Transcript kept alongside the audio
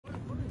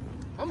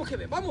Vamos,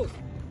 Kevin, vamos.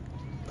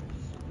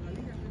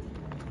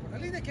 Por la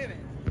línea, Kevin.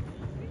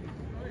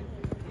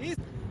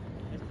 Listo.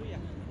 Es tuya.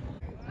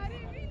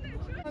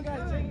 Come on,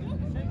 guys,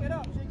 shake it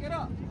up, shake it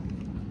up.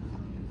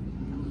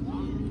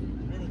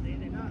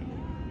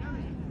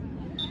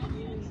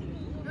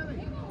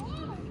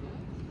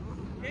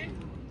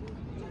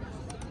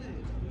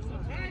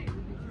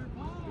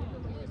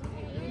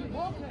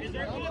 Is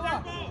there ball?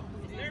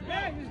 Is there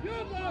ball? It's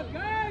your ball,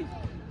 guys.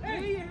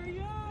 Hey, hurry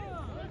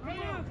up. Come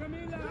on,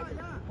 Camila.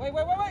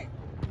 Wait.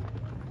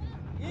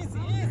 Easy,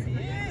 easy,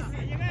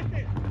 easy.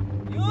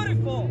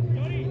 Beautiful.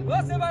 Go,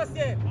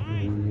 Sebastián.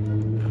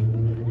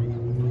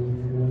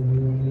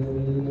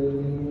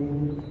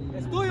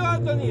 Es tuyo,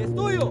 Anthony, es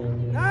tuyo.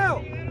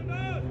 Now.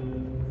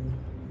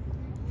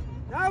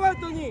 Now,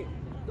 Anthony.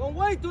 Don't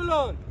wait too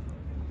long.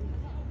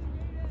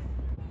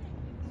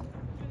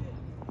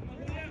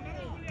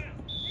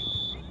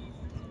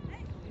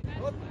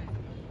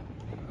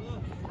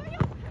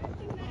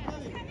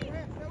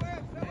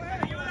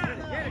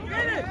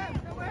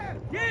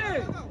 Get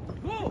it!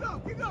 Go!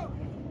 Keep going!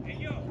 Hey,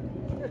 yo!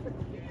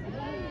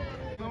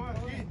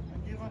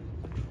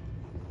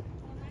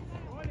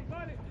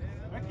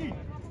 Aquí,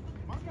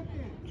 márcate.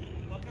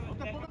 No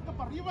te pongas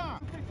para arriba.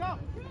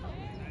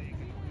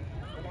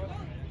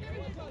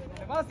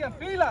 Sebastián,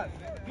 filas,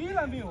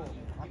 filas, mijo.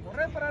 A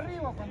correr para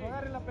arriba cuando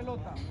agarre la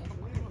pelota.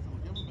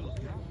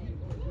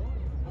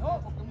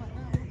 No.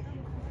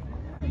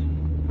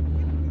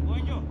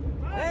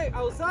 Hey,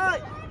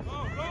 outside.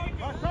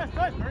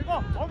 There you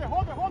go. Hold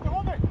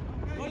it.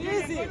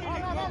 Easy.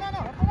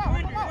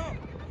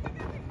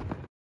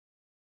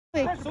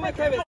 No. Sube,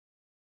 Kevin.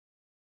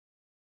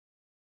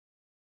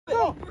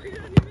 Go.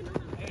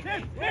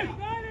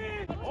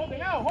 Hold it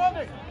now, hold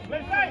it.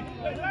 Let's right.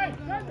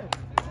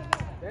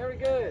 Very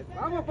good.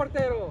 Vamos,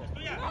 portero.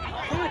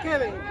 Sube,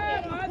 Kevin.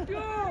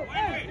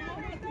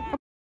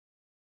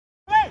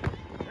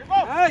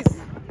 Nice.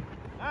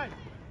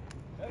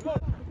 There you go.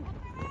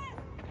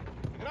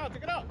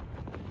 Take it out.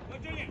 Go,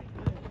 Julian.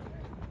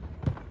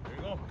 There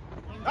you go.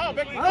 Now,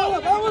 Becky, go.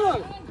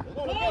 Vámonos.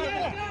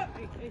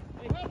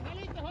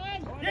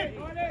 Hey,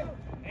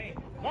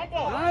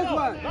 Nice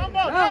one.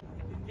 Number.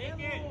 take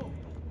it.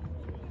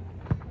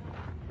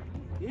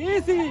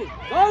 Easy.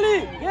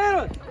 Goalie, get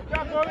it. Good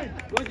job, Goalie.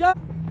 Good job.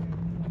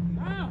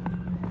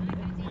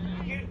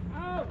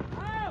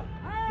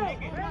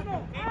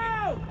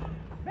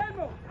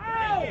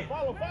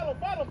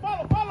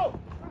 Follow.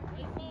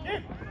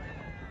 Keep.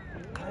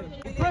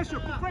 Put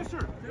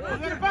pressure.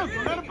 Let it bounce.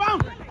 There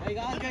you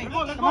go, Jay.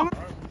 Let go. All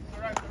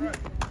right. Good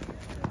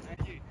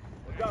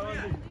job,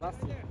 Andy.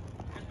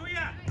 Es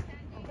tuya.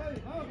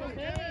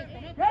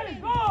 Ready,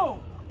 go.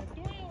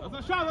 That's a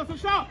shot. Take a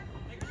shot.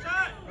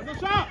 That's a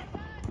shot.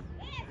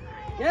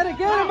 Get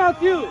him,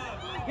 Matthew.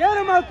 Get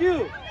him, Matthew.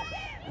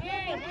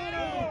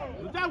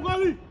 Good job,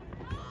 Goalie.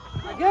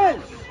 Again.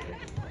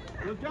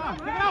 Good job.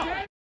 Take it out.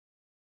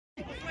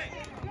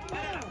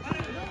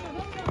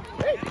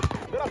 Hey,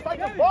 you gotta fight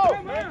the ball,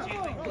 man.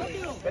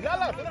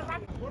 Pedala.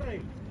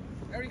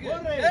 Very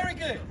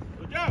good.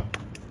 Good job.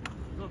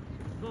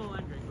 Go,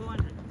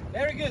 Andre.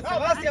 Very good. Now,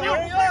 Sebastian, where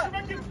are you at?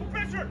 Put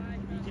pressure.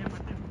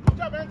 Good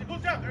job, Andy.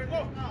 Good job. There you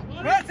go.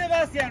 Run,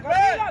 Sebastian,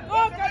 run.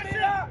 Go,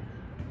 Camila.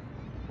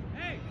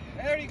 Hey.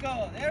 There you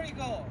go.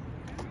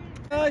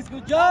 Nice,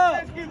 good job.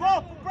 Let's keep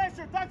up. Put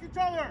pressure. Touch each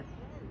other.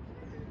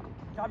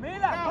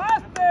 Camila,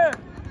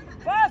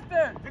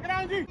 faster. Take it,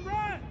 Andy.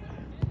 Run.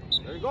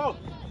 There you go.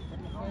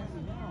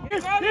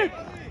 Keep.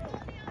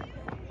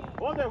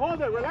 Hold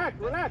it. Relax.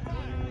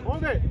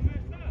 Hold it.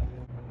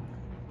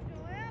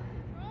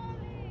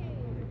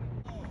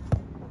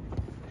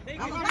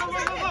 Go.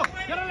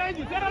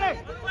 Ciérrale.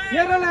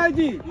 Ciérrale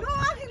allí. No,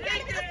 Ángel,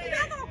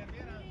 cuidado.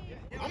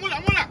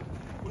 Vámonos.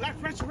 Relax,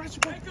 pressure,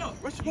 go.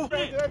 That's you.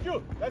 Take it,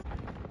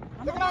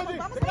 Andy.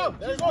 Take it out.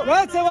 There you go.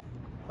 Run, Sebastian.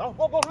 Now,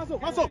 go, hustle.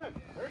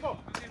 There you go.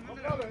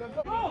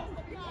 Let's go.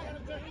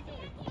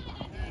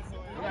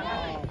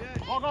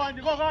 Go,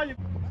 Andy. Go,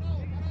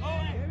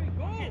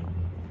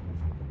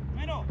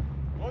 Middle.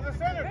 Go to the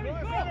center.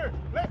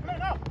 Left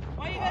now.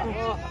 Why you guys?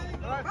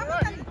 All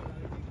right.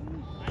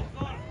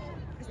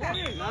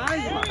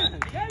 Nice one.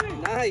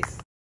 Nice.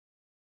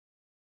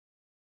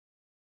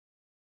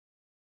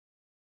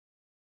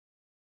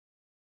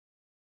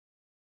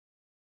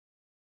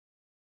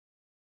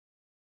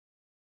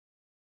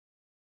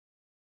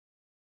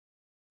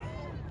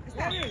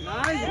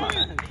 Nice one.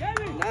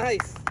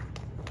 Nice.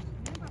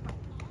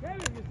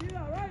 Kevin, you see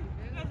that, right?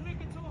 You guys make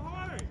it so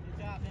hard. Good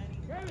job, Danny.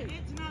 Kevin,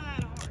 it's not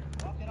that hard.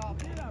 Walk it off.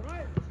 See that,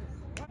 right?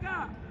 Wake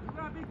up. You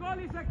got to be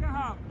goalie second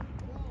half.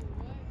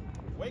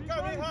 Wake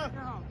up, hija.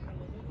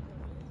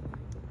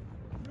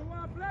 You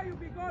want to play, you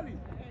be goalie.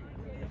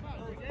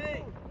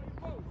 Hey.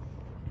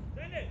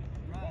 Send it.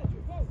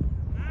 Go.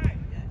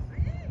 Nice.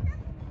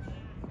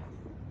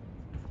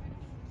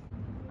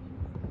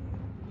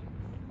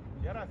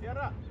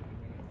 Cierra.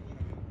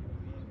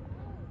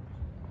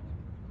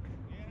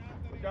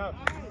 Good job.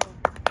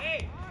 Hey.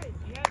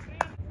 He has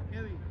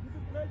three.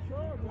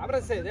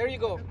 Ábranse. There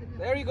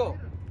you go.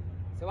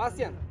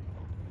 Sebastián.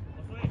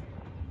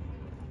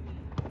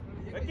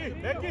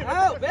 Becky.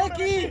 Out,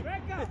 Becky.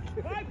 Becca,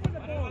 fight for the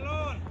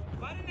ball.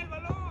 ¡Paren el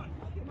balón!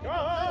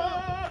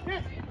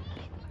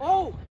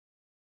 Oh.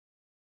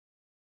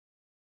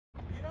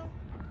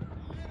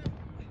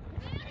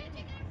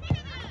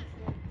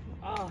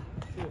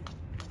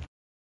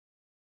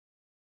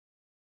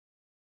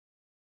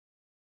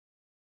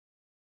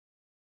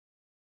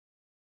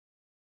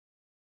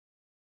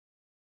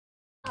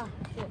 Ah,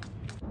 shit.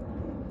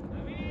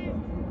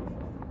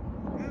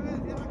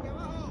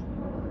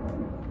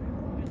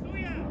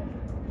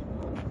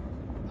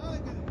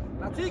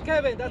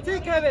 That's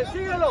it, Kevin,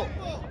 síguelo.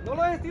 No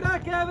lo dejes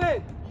tirar,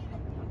 Kevin.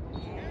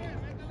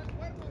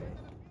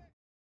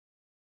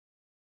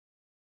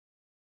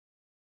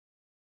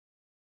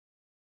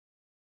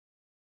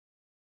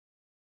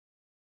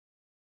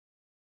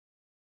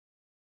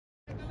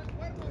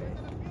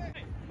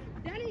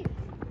 Daddy.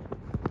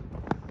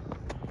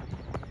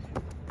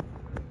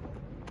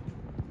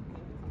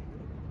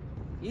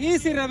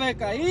 Easy,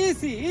 Rebeca,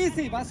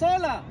 easy, va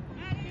sola.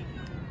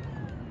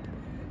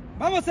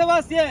 Vamos,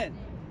 Sebastián.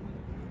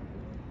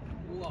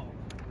 Wow.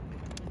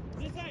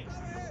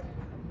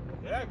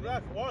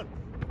 Relax, one.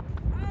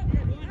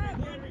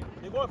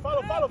 You go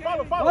follow,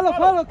 Kevin.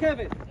 Follow,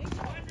 Kevin.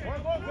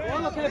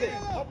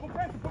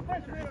 Put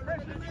pressure.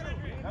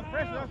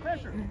 That's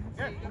pressure.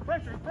 Yeah, put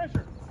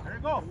pressure. There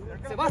you go.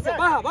 Sebastián,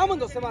 baja,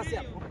 vámonos,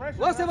 Sebastián.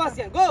 Go,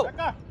 Sebastián, go.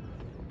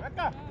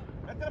 Acá.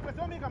 Métele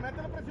presión, mija,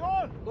 métele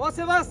presión. Go,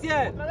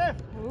 Sebastián. Otra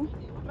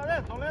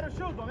vez. Don't let her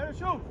shoot.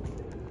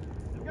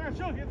 He's gonna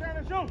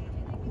shoot.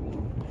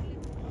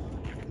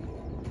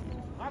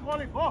 Not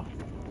goalie, go.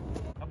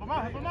 Help him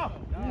out.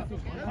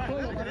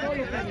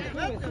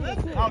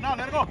 Now,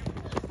 let her go.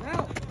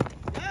 Now.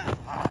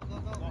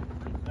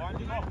 Go,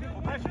 Angie, go.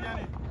 Put pressure,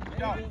 Yanni. Good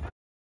job.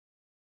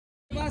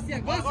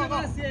 Sebastián, go,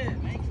 Sebastián.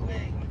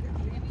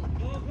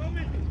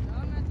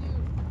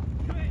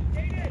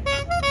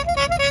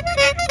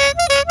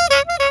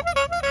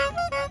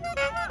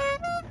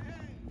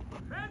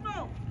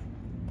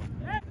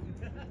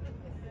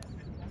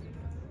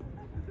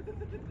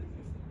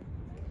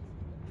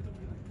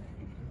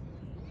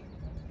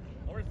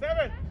 Number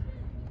 7.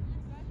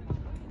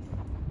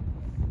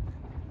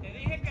 Te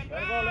dije que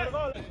Let her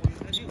go.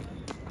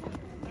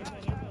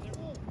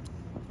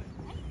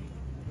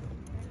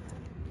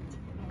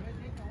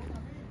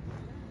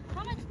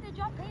 How much did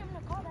y'all pay him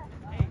to call that?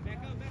 Hey,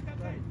 back up.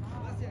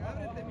 Sebastián,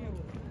 ábrete, mijo.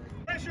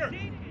 Pressure.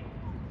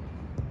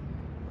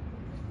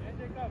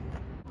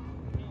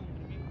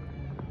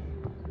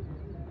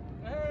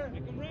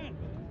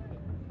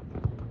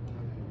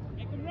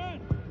 Make him run.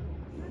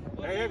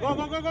 Hey, go.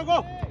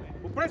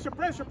 Put pressure.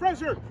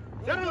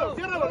 Ciérralo,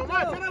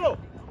 nomás, ciérralo.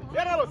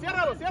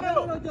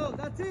 Ciérralo. Joe,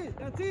 that's it.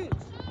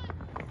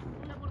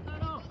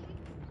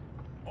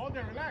 Hold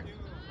there, relax.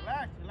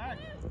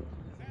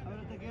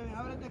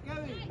 Ábrete,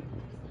 Kevin.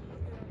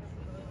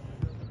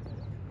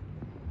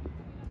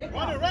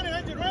 Run it,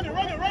 Angie, run it.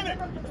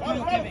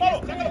 Follow. Sácalo,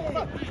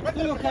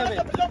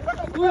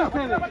 Tuyo,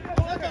 Kevin.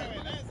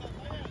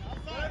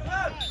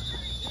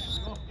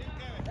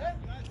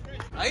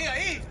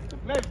 Ahí.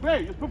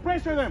 Play. Just put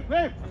pressure then.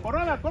 Play.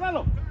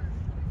 Corralo.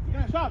 He's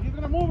gonna shot. He's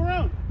gonna move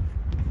around.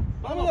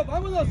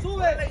 Vámonos,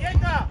 sube.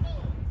 Yenka.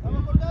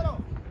 Vamos, Cordero.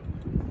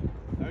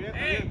 Está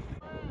bien.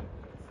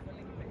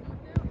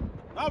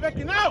 No,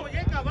 Becky, no.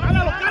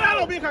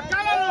 Cálalo, mija,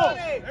 cálalo.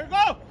 There you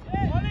go.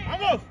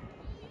 Vamos.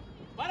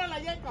 Párala,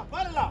 Yenka,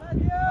 párala.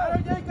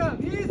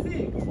 Jacob,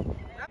 easy.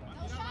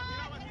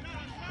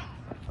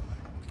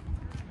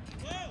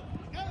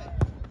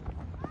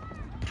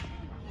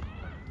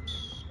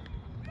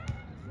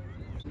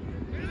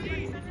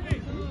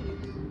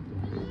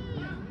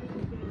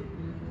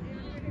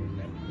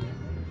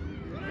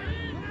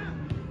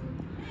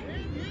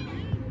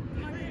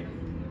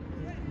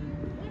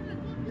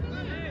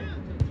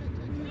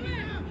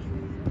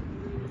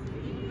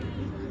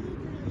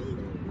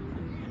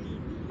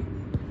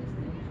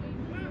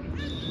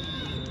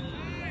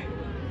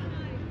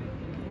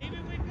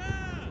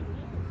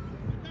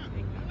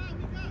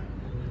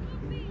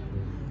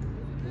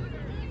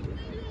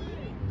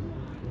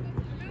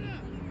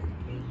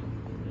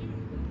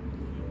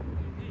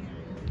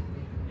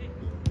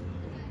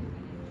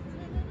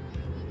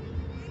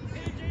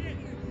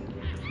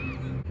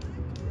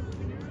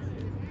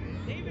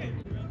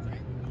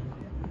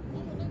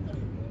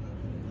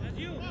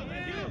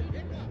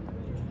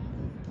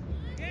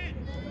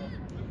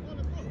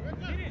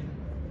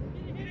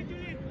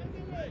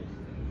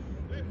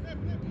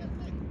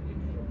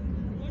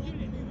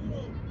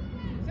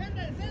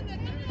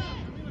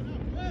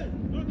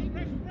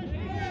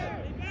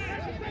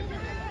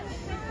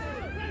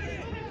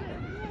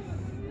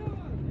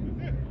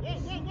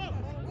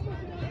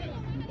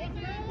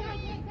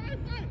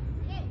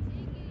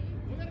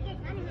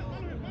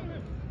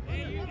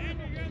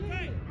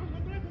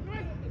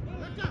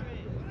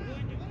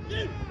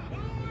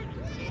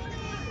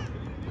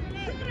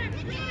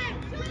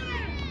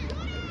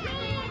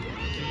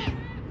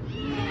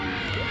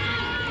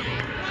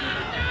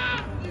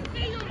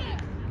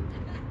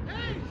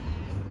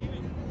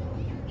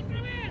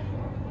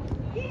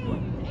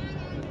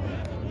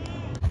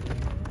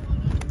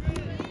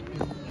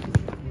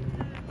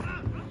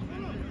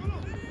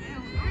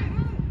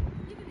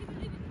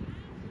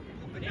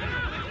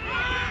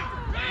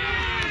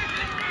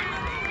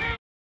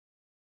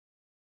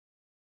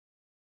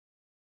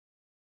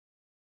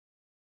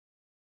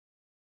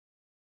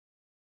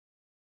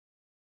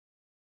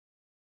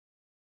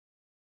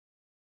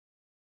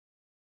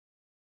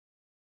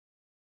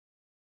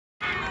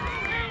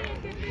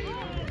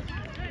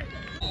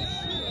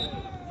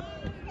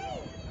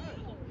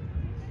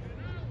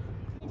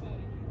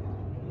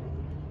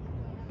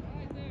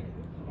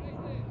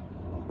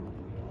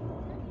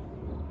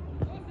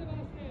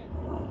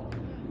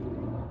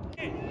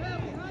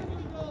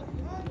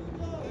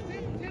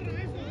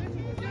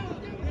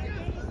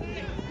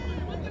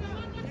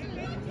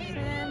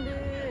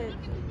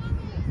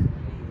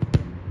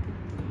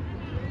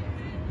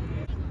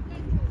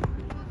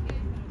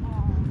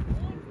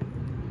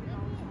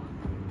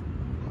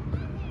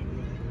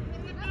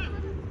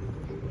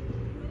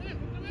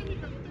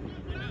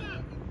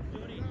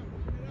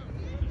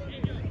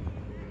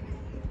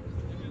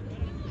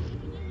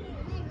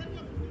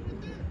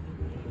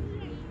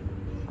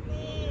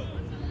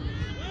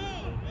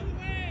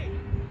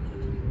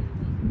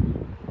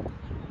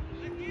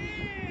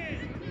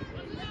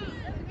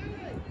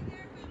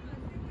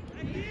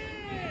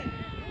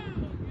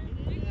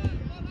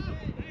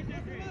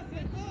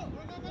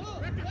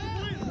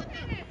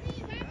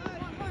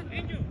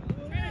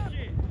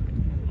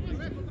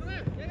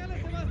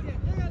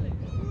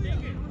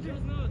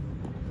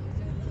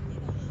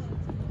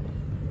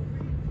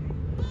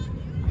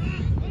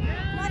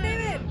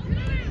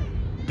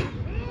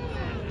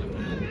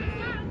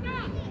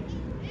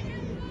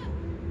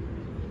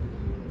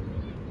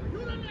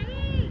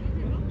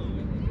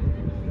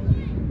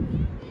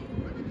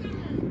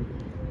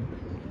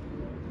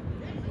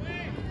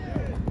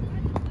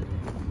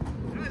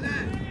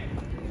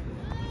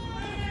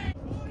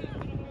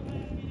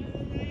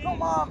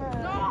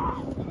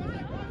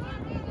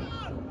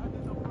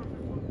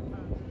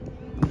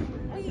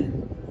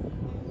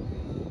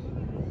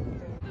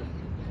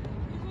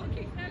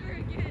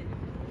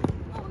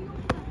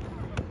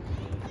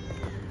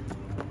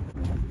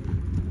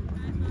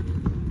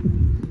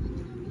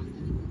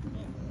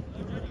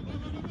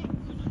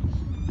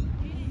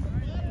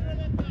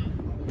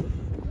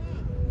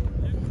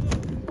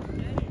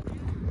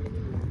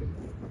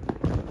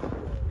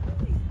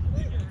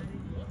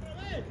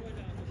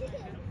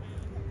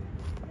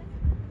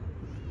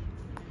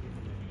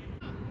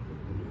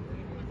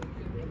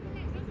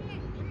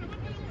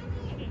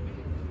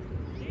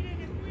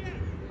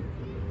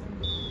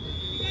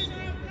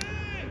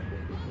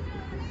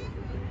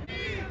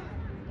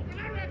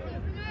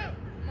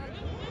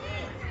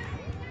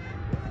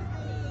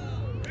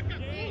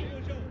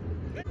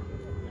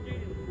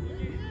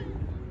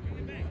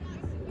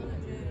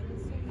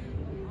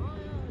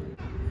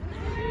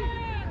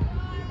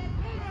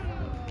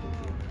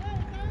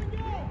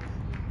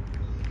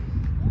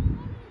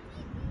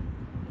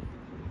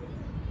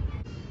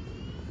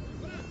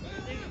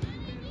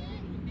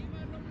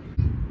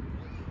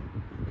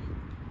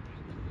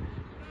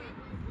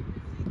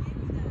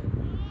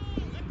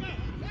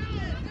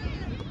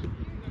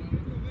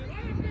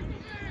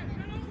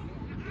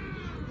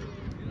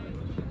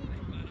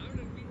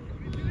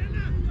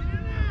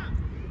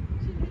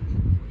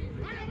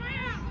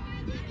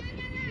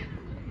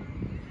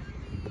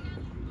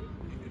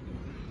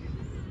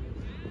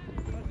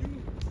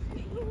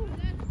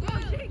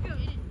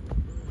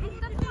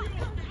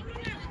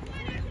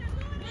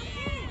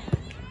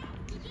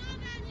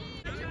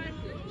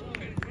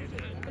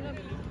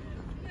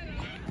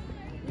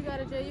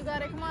 You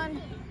got it, come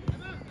on.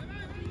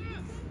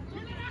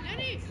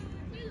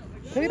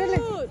 Look at it.